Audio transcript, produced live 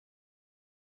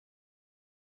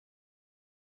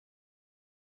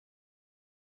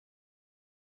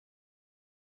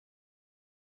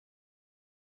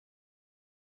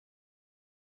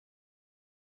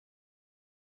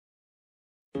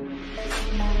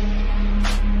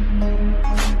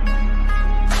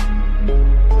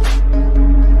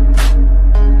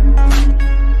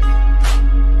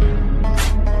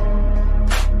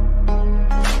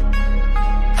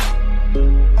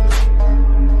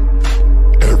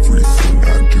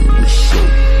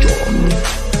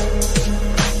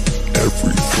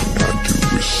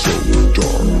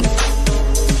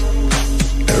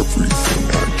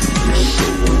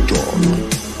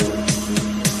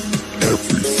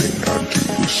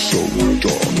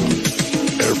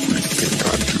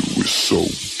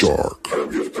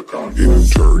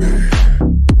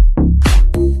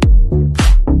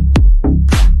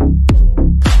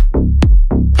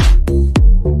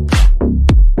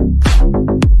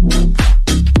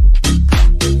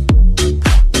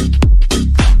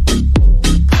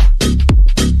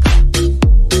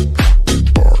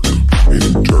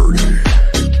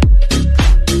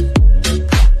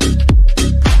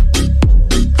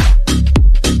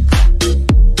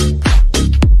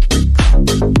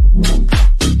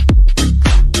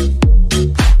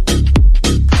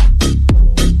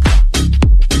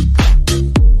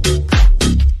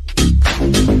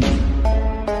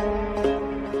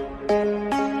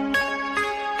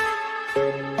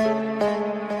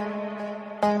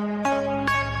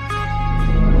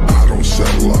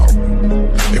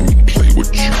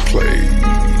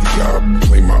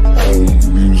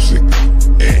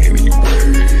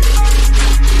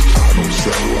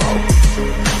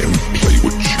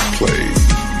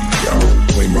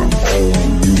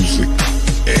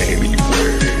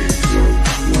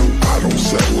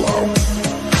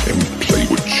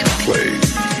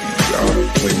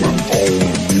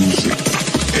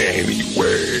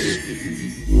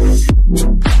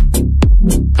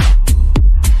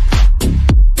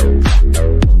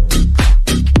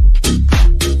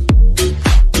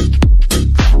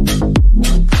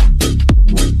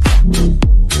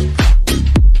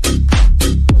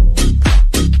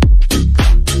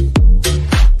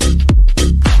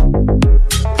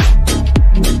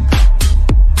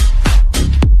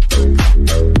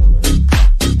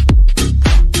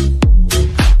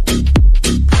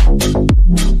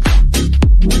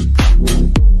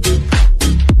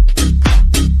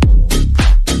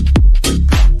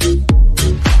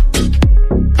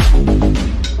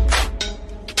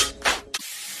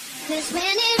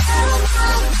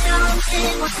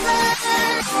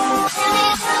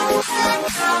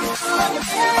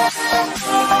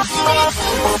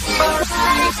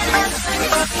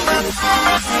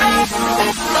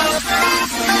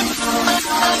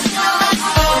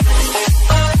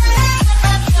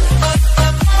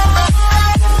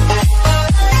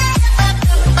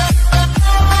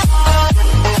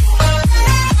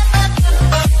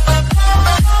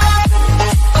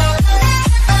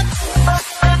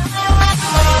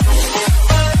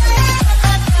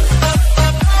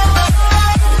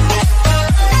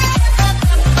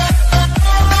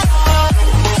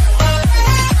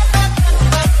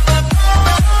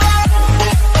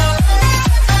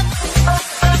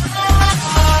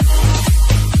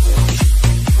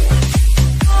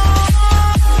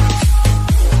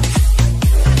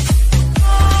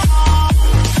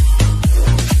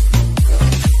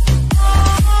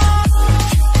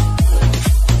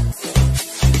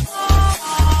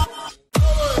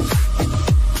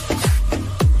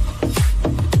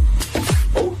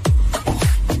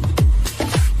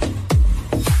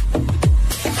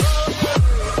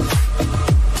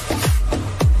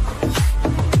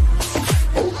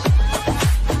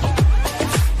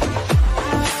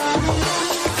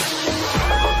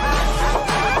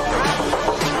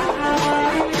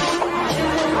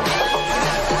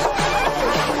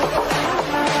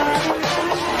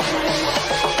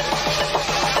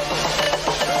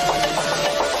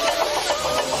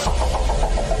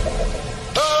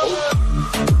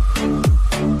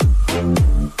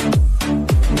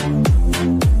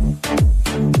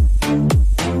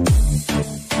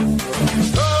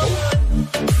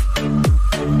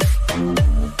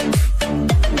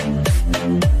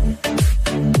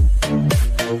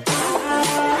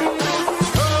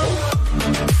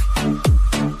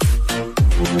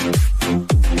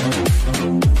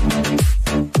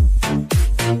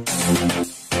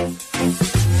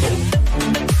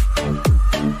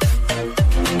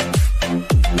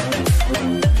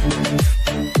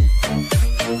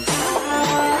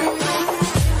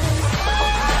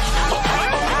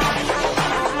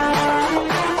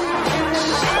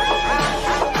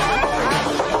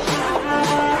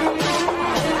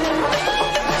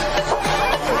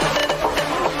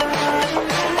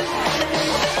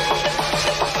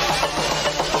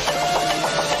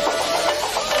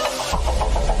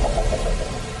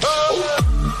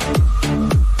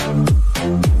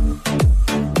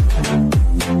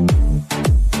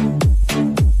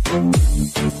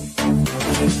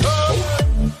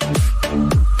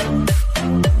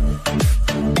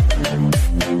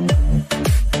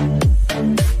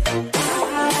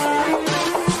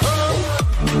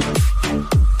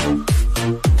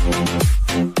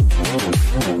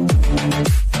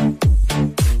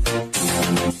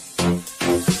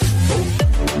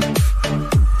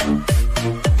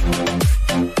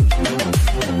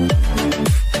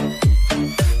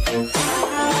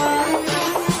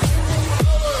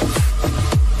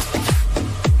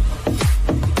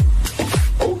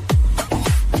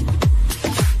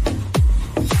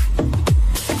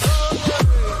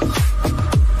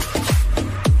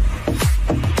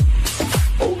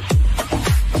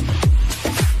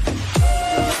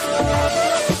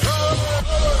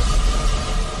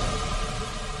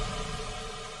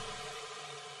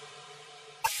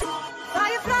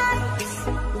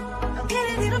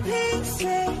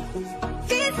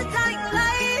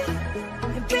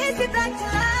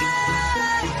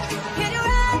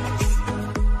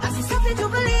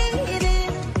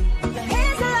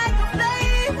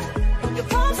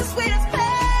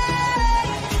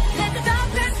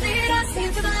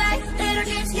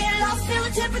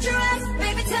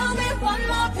Baby, tell me one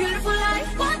more beautiful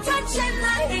life. One touch and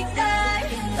I die.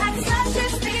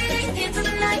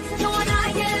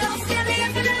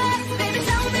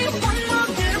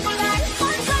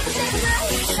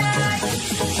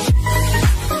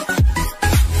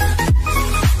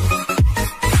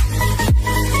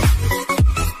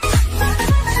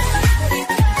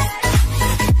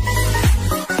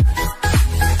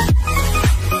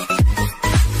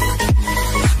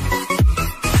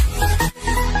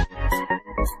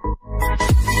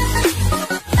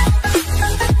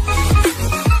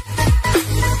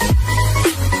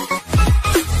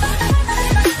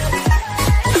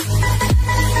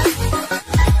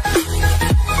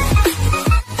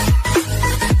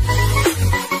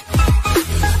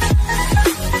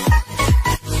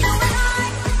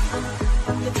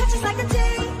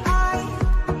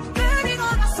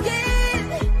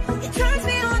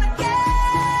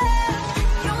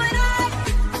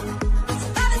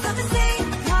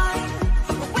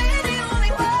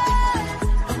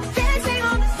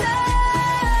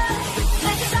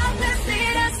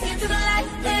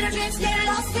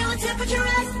 lost, feel the temperature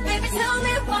rise. Baby, tell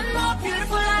me one more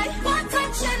beautiful lie. One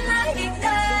touch and I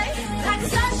ignite, like a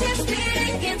starship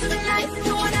speeding into the night.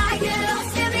 You and I get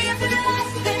lost in the infinite light.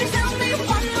 Baby, tell me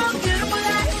one more beautiful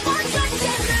lie. One touch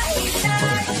and I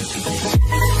ignite.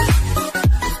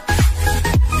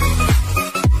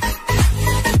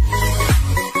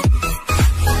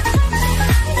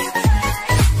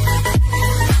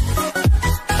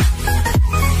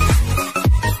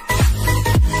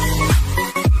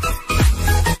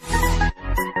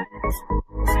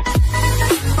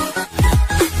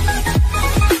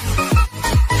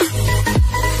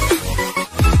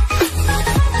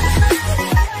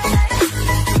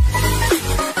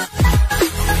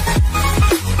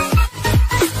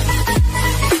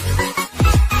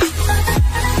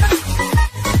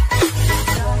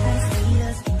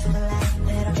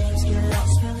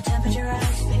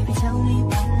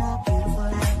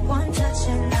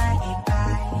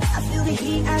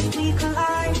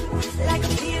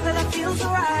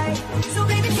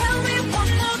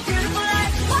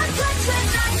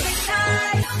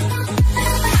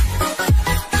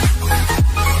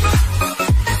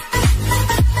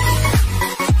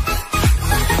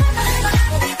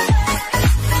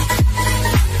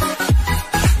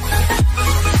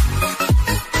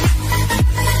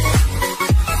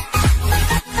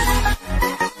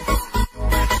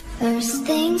 First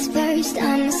things first,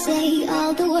 I'ma say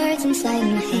all the words inside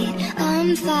my head.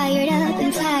 I'm fired up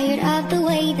and tired of the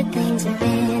way that things have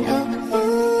been. Oh,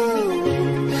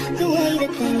 ooh, the way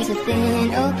that things have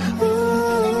been. Oh, ooh.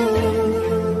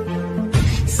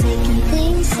 Second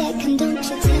thing, second, don't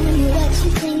you tell me what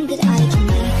you think that I can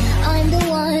be. I'm the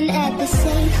one at the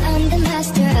safe, I'm the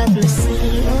master of my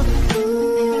sea. Oh,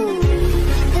 ooh,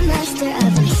 the master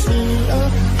of my sea. Oh,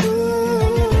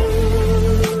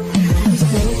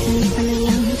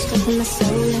 my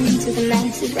soul into the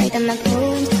masses, right on my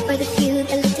bones. For the few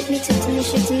that looked at me, took to me,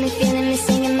 shook to me, feeling me,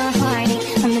 singing my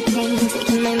heartache. I'm the pain,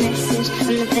 taking my message.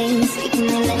 I'm the pain, speaking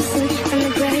my lesson. I'm the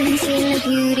brain, seeing the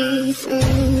beauty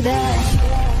through the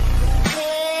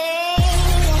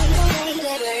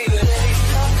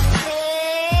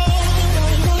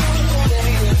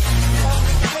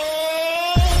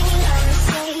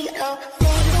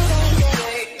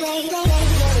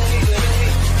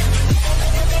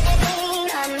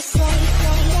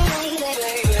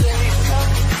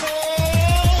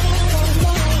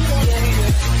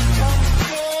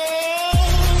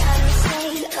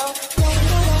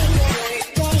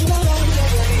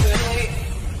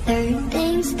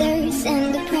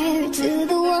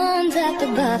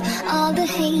all the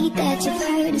hate that you've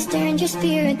heard has turned your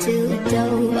spirit to a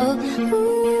dove. Oh,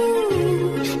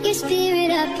 ooh, your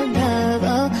spirit up above.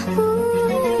 Oh, ooh.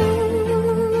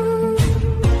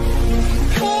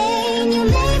 Hey, you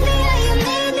made me a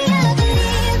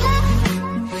believer,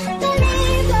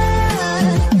 believer.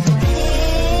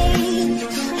 Hey,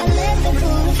 I let the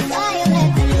cool fire, let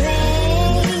the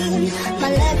rain. My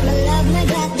love, my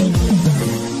God, they keep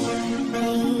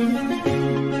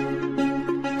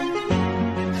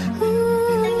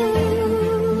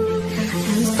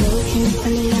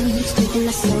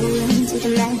my soul into the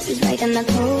masses, right on my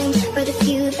pole. For the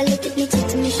few that looked at me, took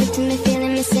to me, shook to me,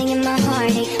 feeling me, singing my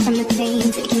heartache. I'm the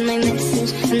pain, taking my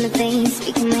message. I'm the pain,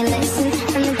 speaking my lesson.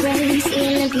 I'm the brain,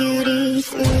 seeing the beauty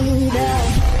through the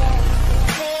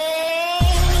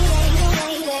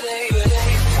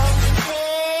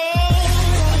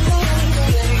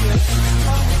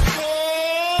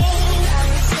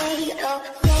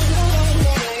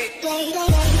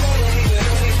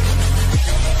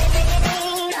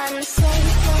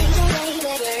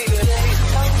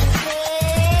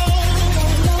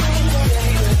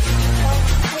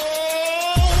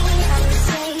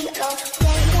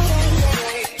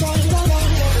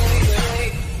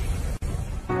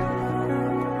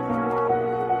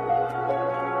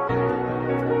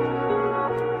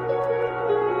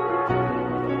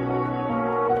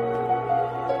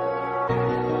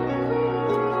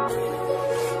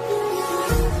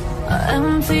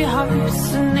empty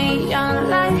hearts and neon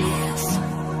lights.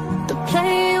 They're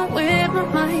playing with my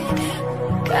mind.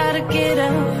 Gotta get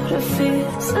out of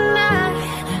here tonight.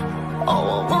 Oh,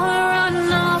 I wanna run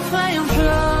off and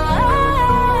fly.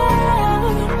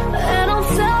 And I'll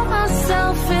tell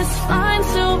myself it's fine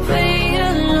to be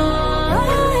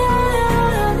alone,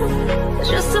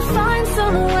 just to find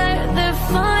somewhere that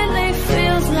finally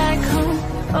feels like home.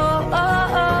 Oh,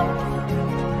 oh, oh.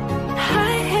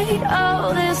 I hate all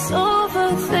this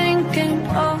overthinking.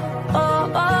 Oh,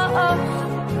 oh, oh, oh.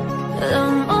 The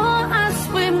more I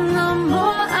swim, the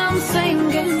more I'm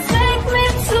sinking. Take me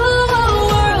to a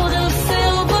world of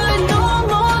silver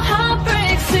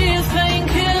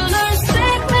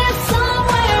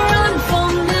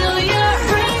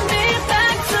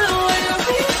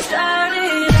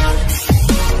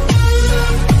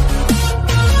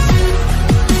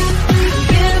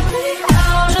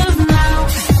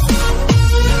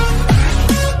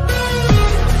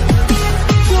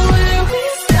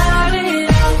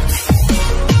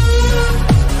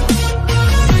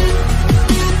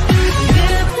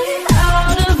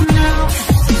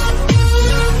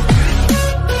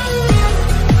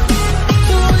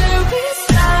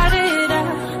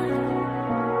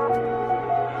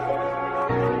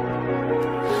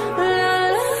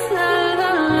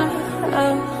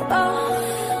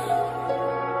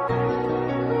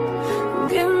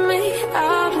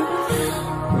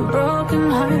broken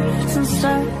hearts and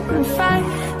starting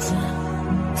fights,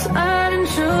 turning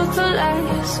truth to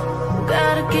lies.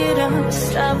 Gotta get up,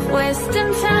 stop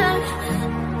wasting time.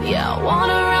 Yeah, I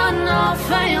wanna run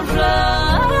off and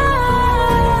fly.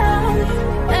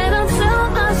 And I'll tell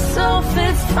myself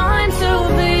it's fine to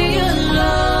be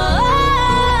alone,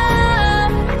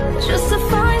 just to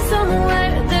find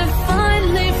somewhere that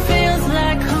finally feels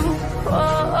like home. Oh,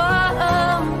 oh,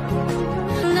 oh.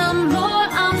 No more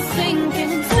I'm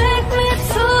thinking, take me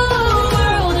to a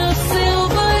world of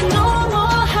silver. No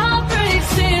more heartbreaks,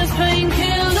 tears,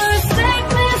 painkillers. Take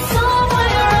me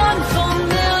somewhere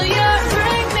unfamiliar.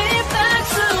 Bring me back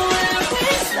to where we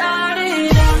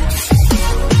started out.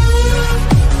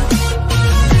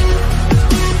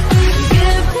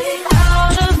 Get me out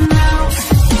of now,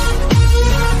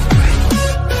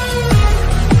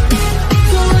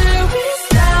 to where we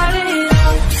started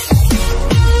out.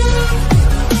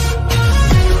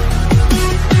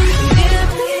 Get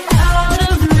me out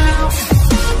of now,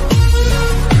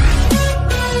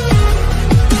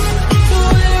 to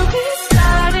where we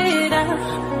started out.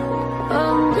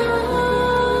 Oh no,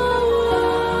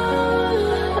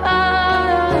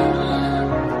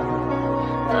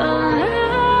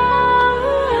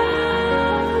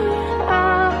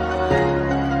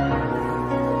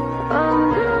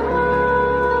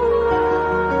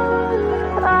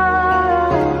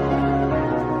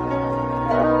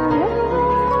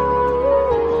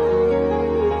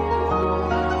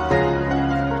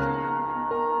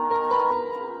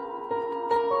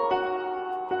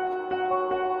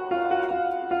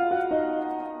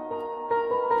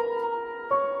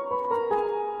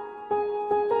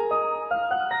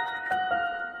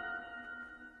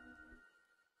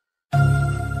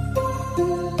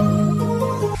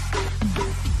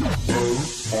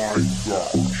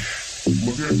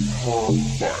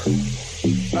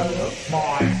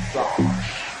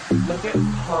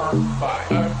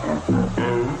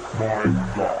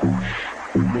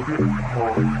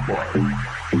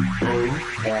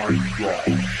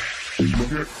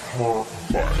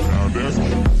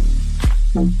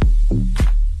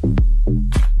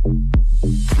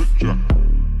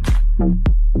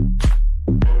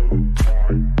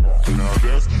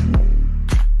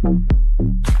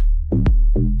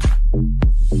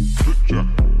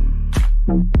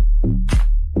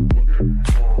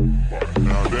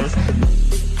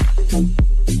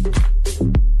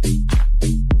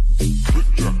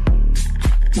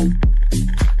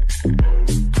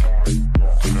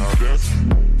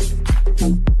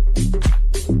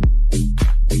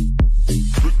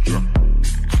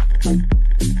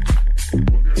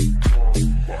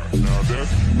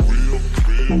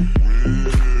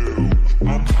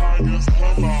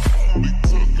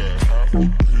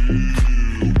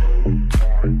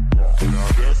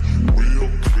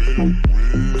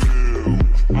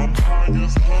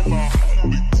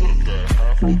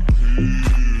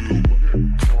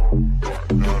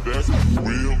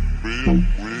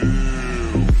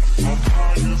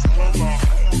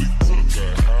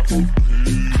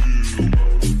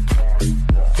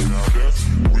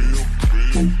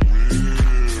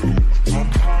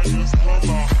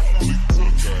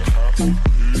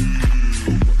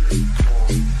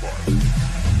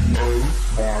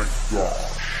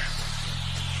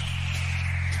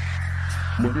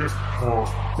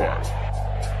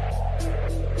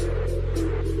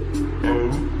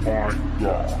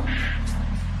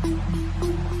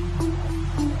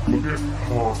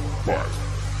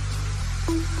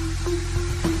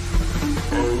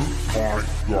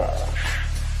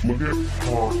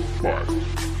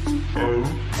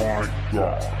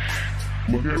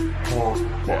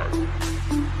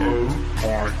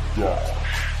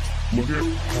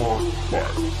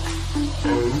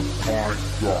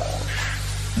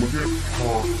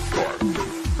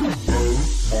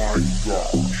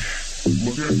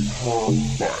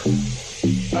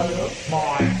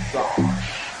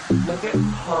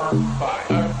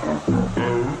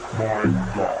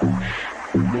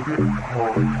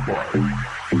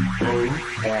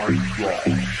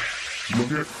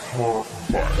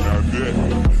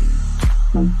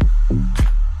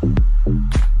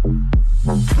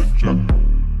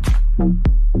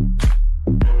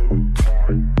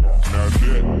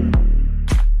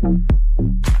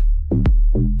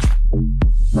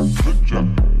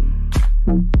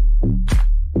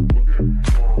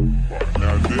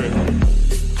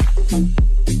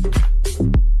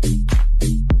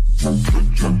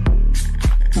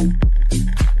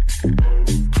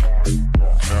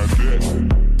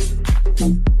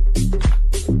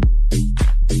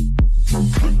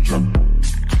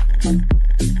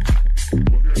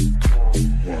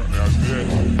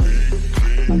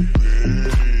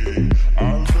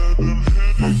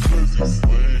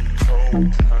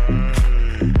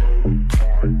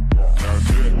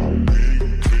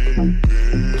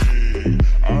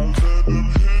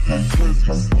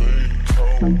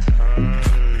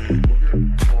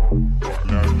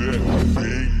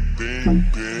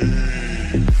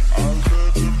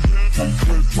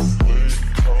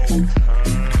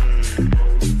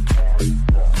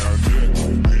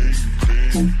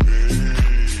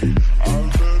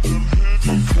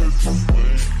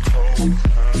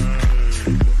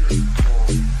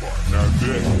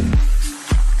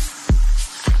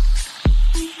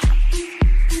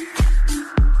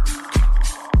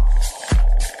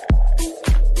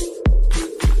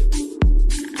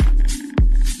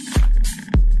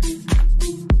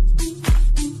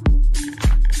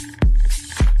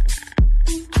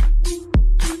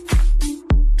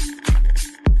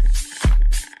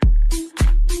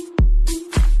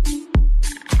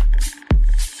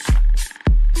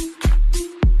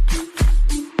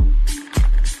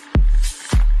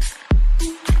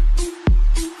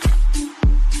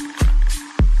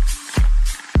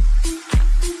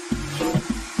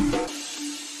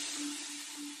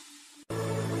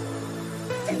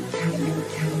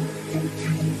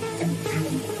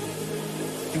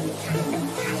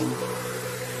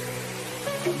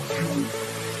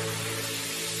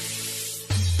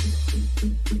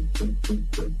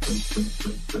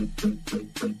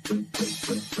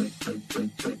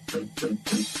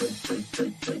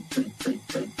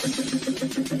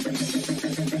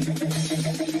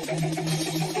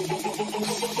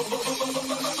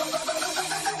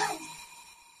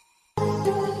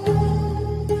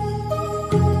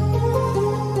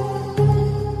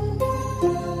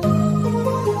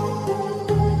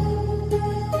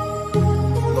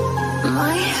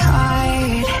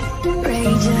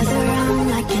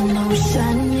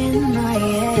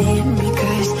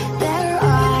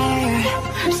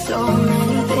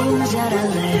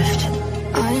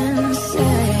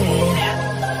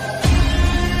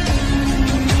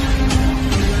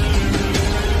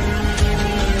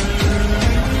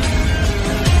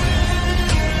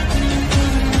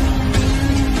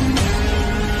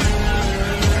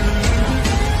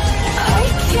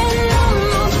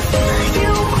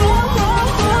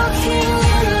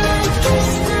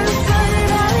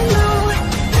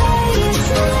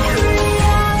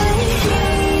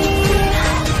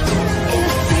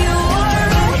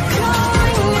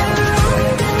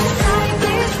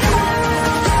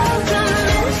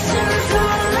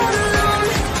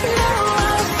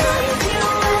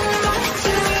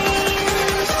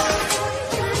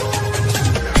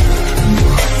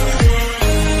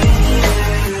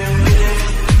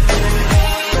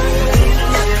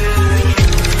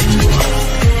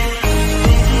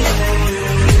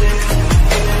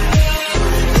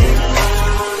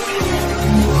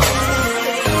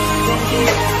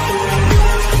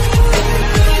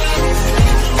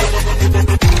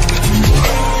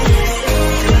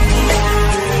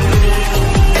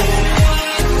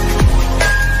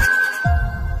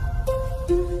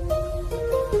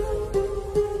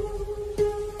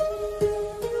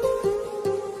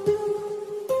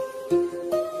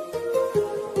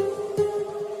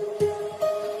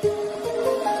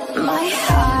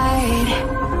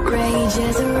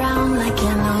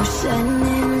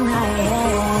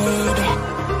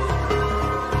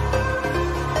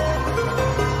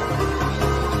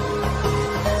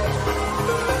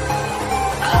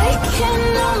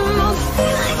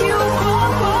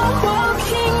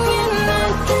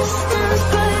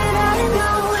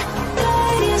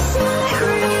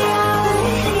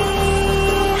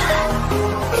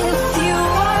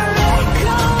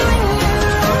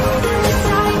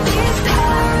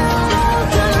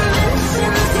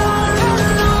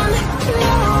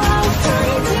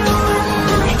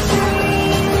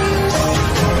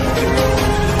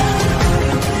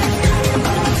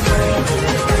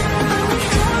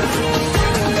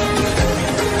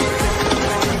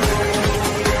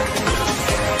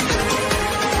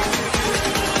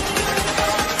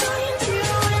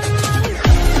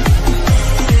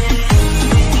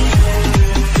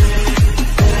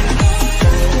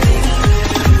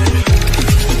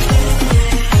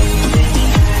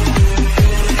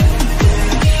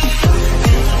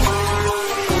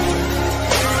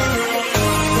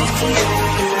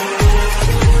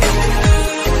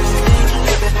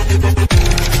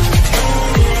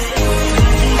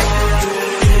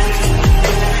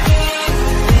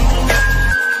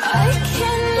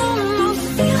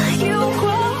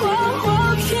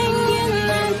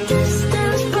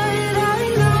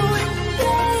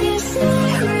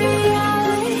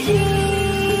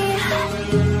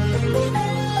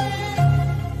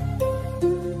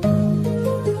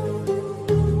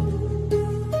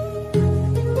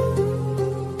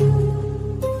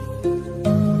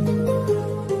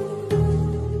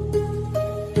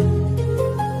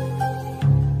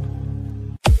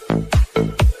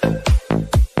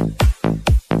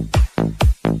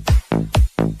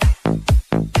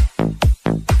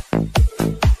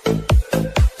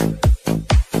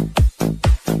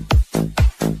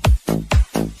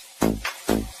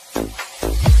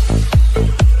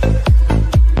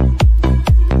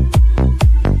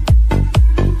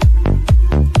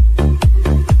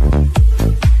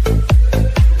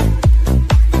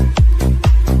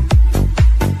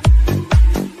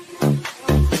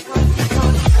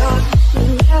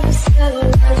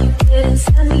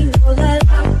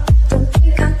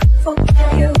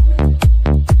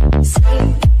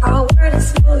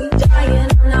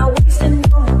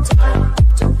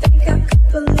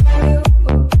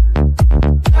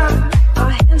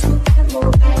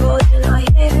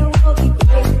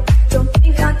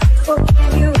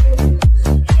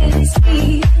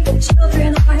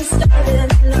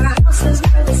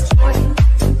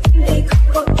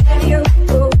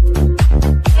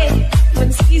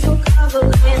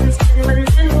 ends, and when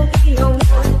men will be no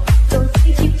more, don't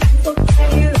think you can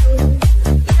forget you.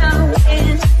 Now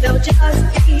and they'll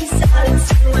just be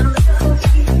silence, and when love will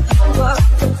be over,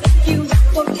 don't think you can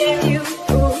forget you.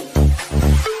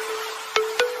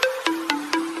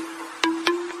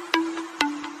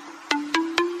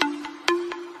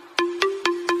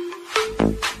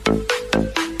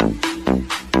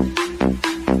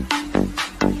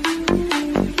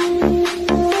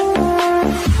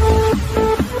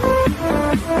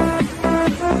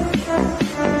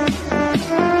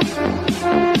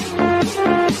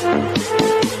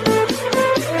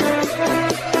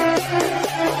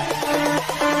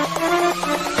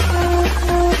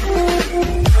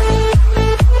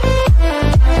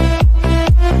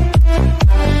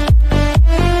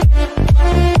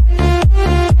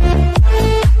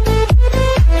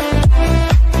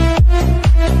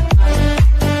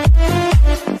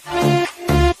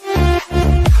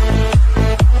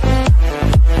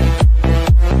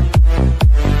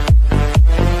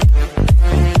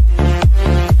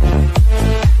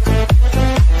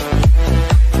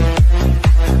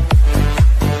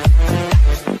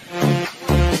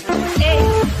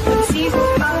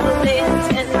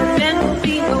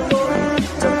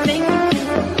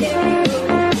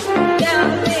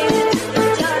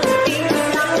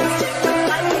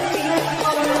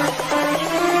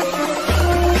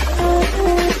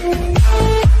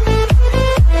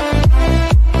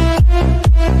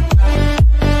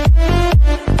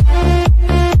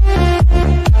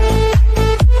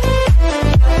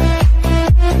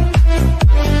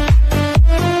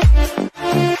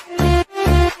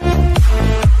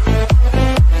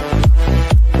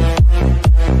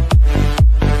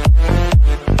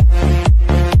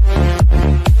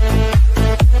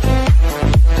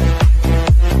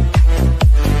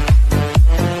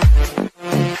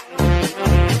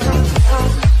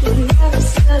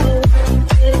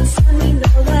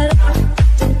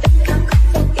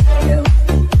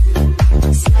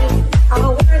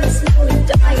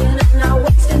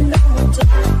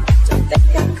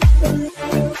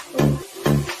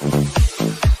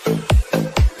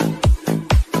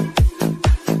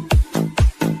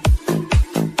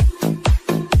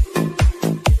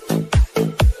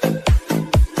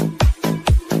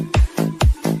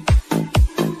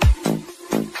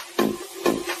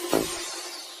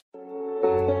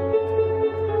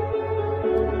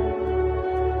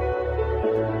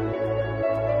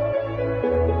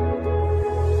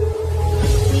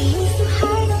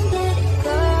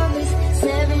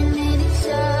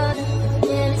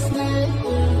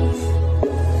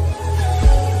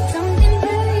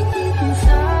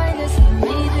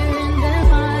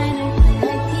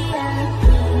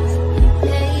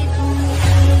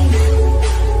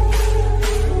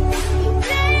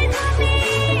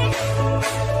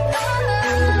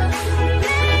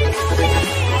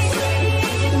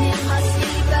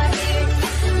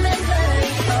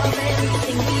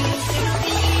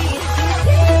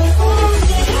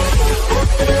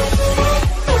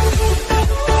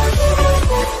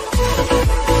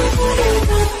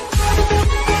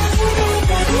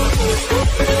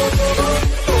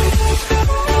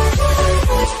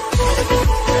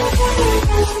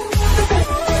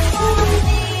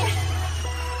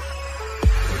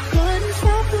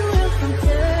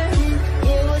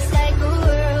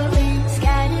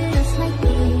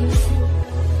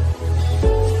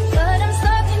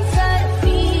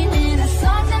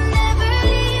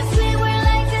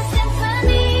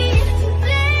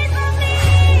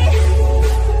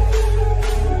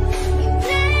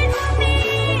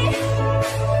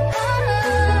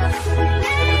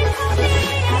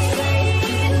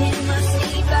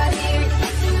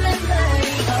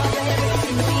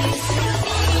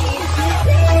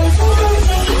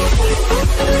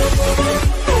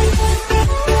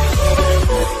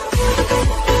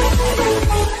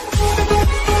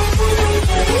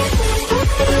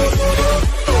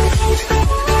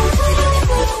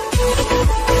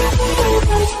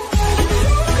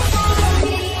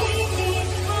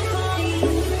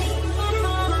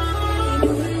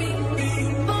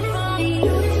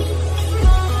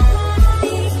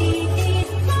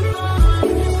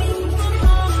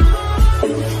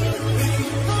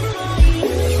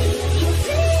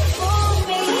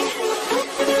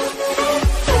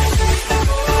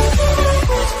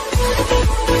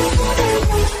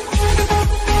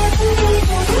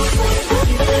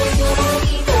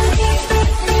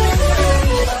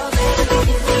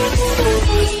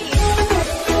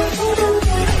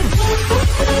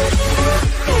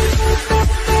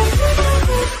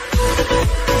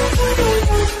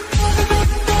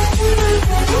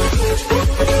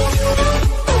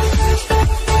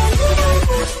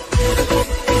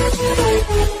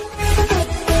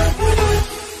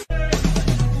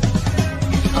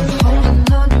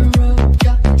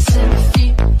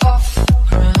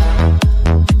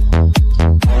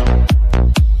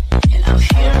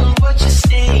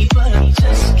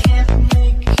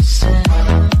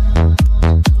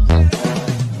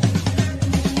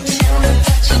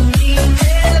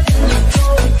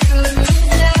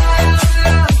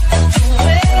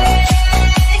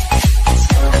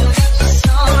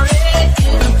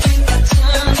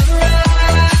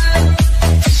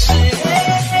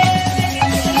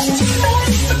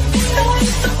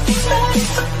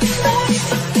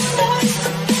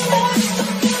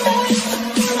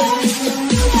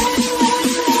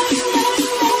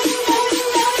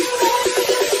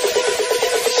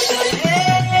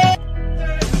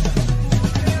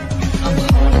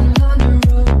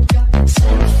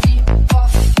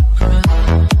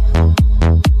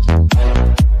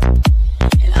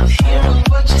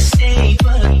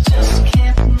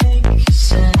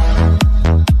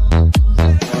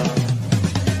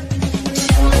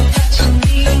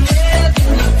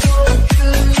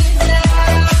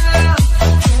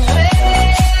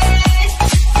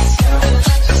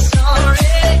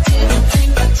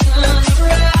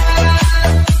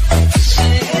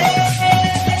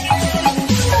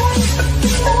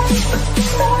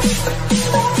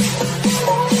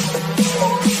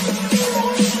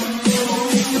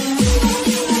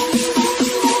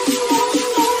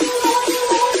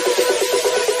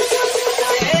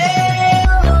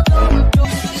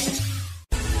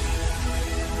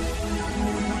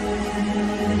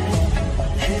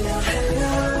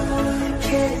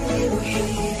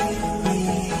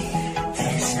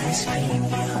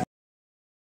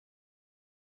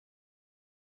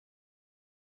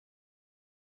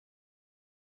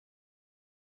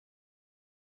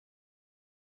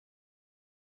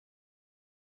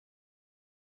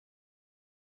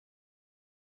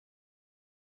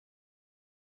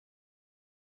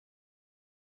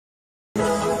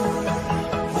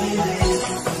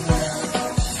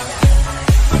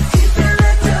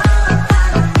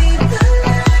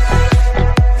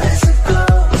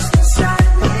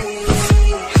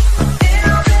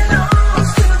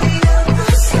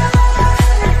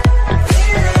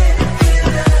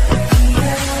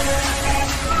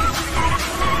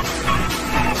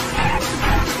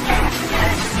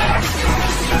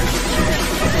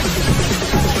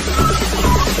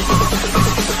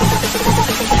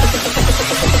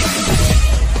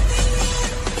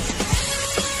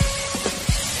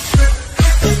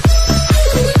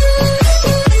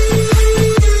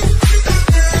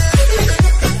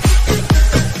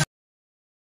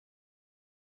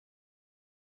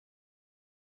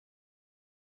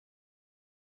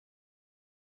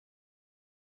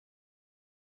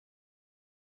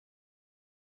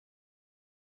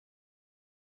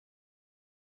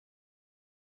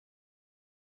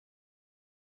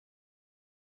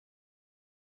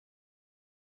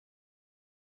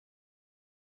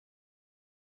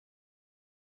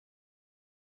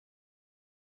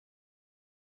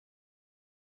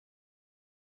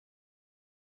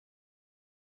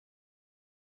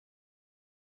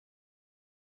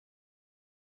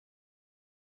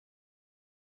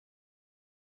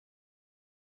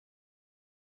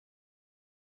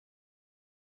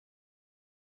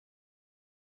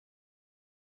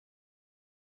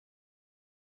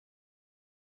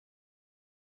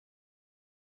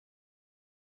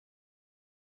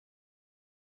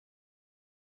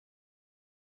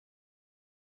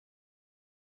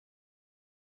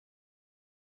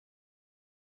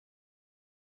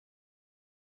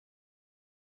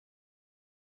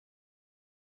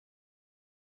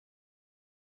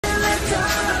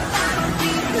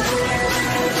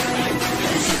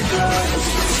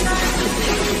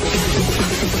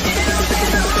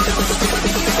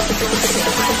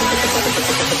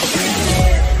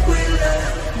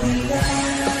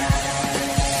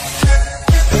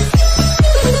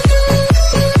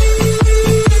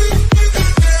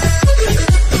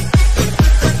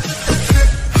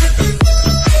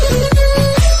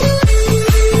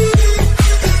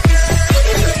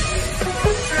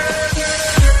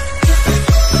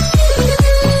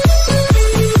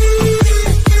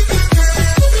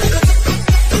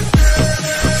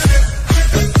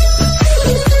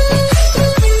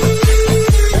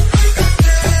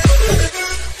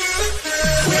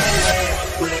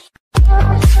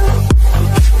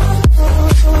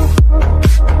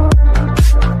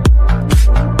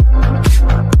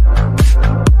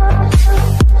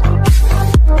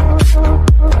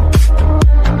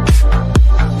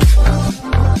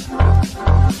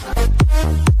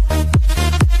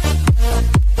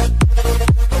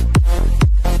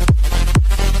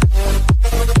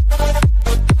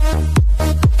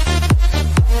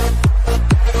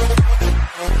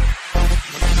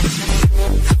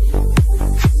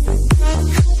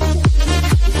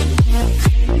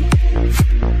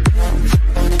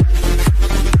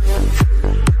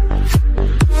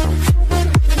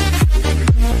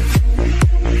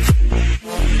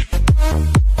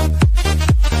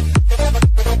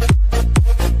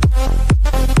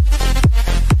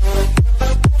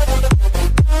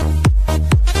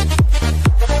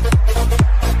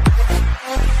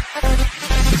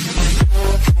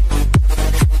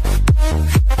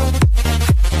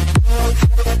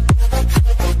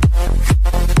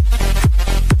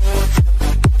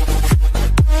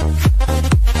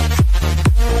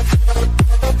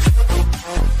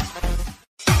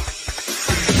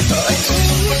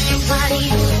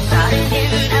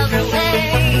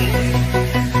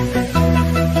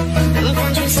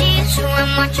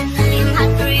 want your name,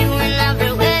 hot for you in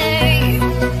every way.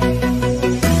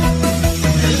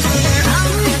 Turn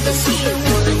around, let me see you,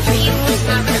 wanna play you with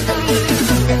my rhythm.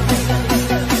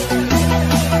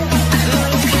 I know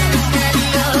you can't get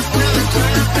enough when I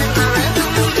turn up with my rhythm.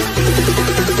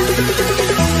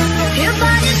 Your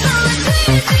body's so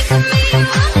addicted to me, I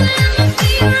want to let me be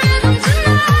your rhythm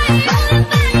tonight.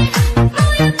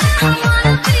 I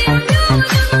wanna be your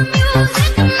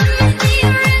music, and let me be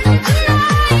your rhythm tonight.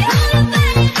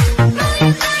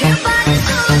 Your body's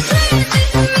so addicted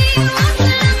to me, I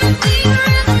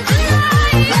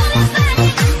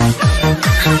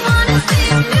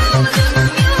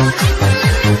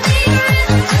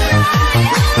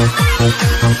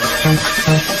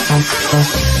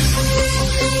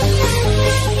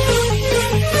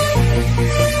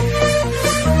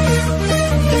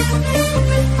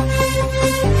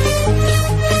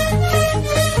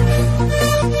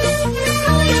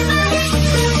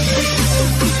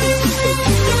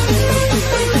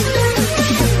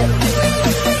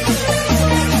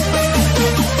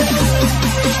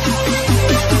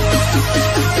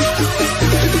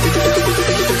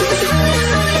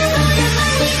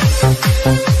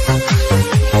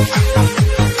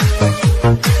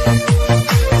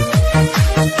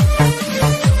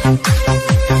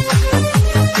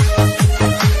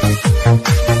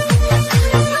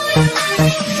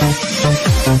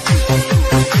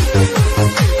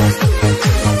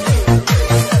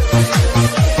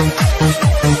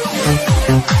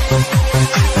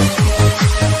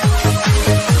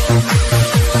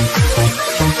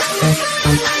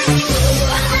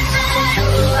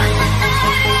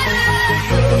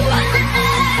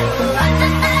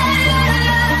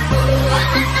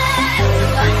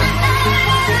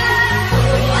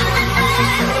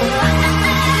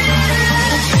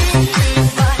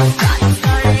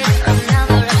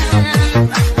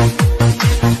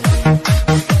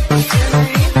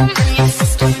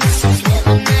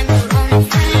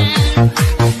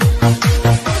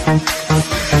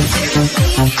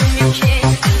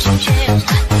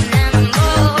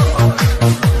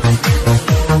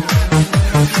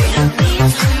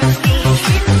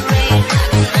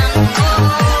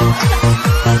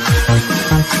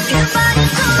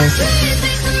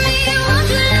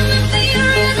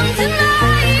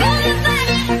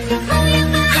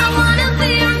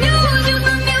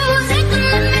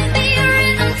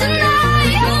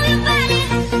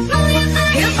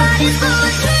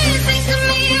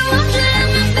want to let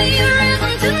me be your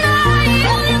rhythm tonight.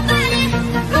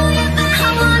 I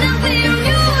wanna be your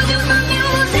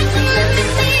music, and let me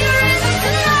be your rhythm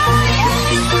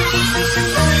tonight.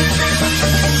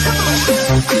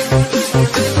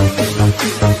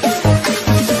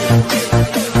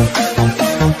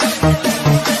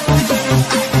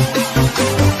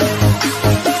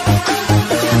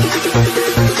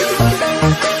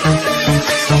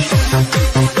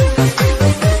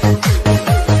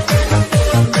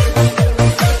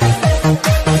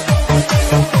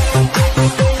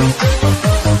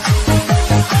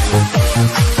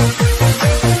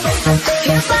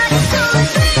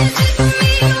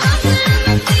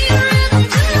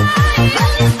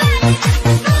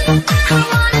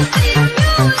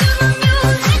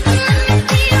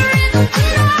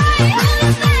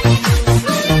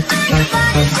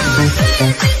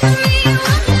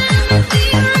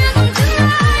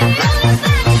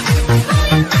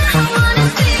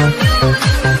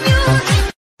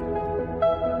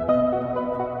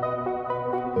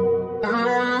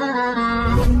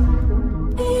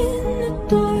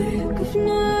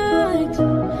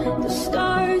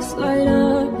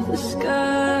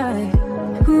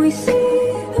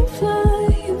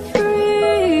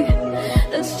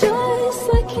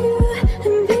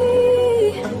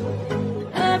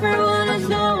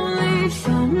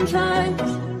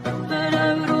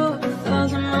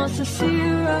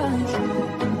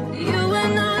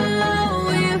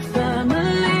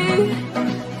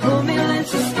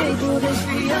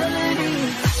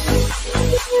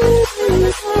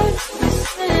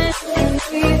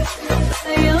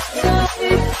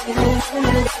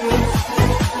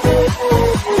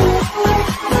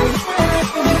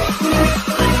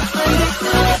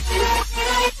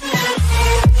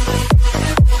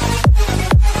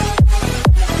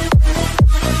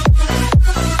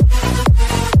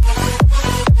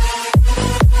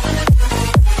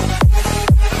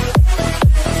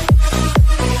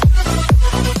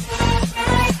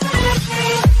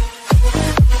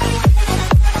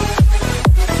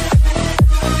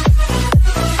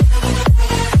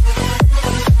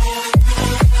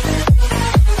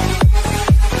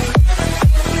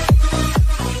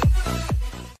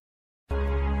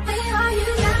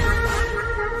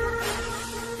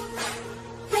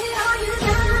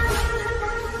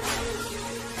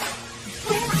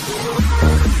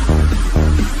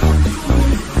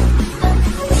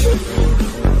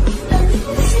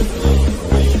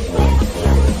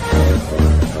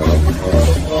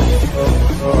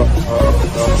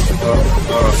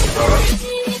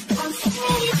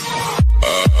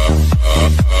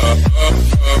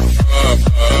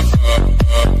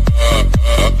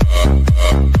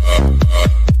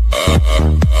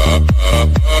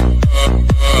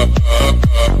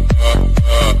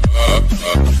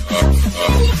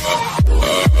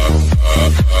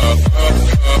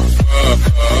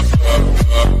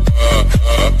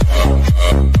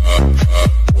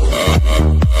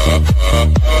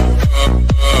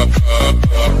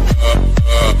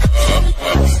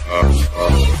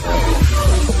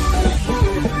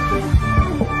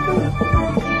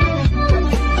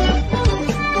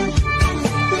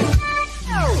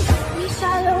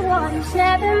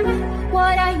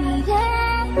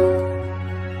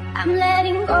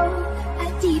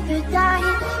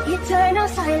 eternal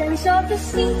silence of the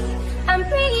sea. I'm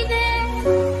breathing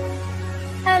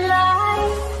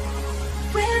alive.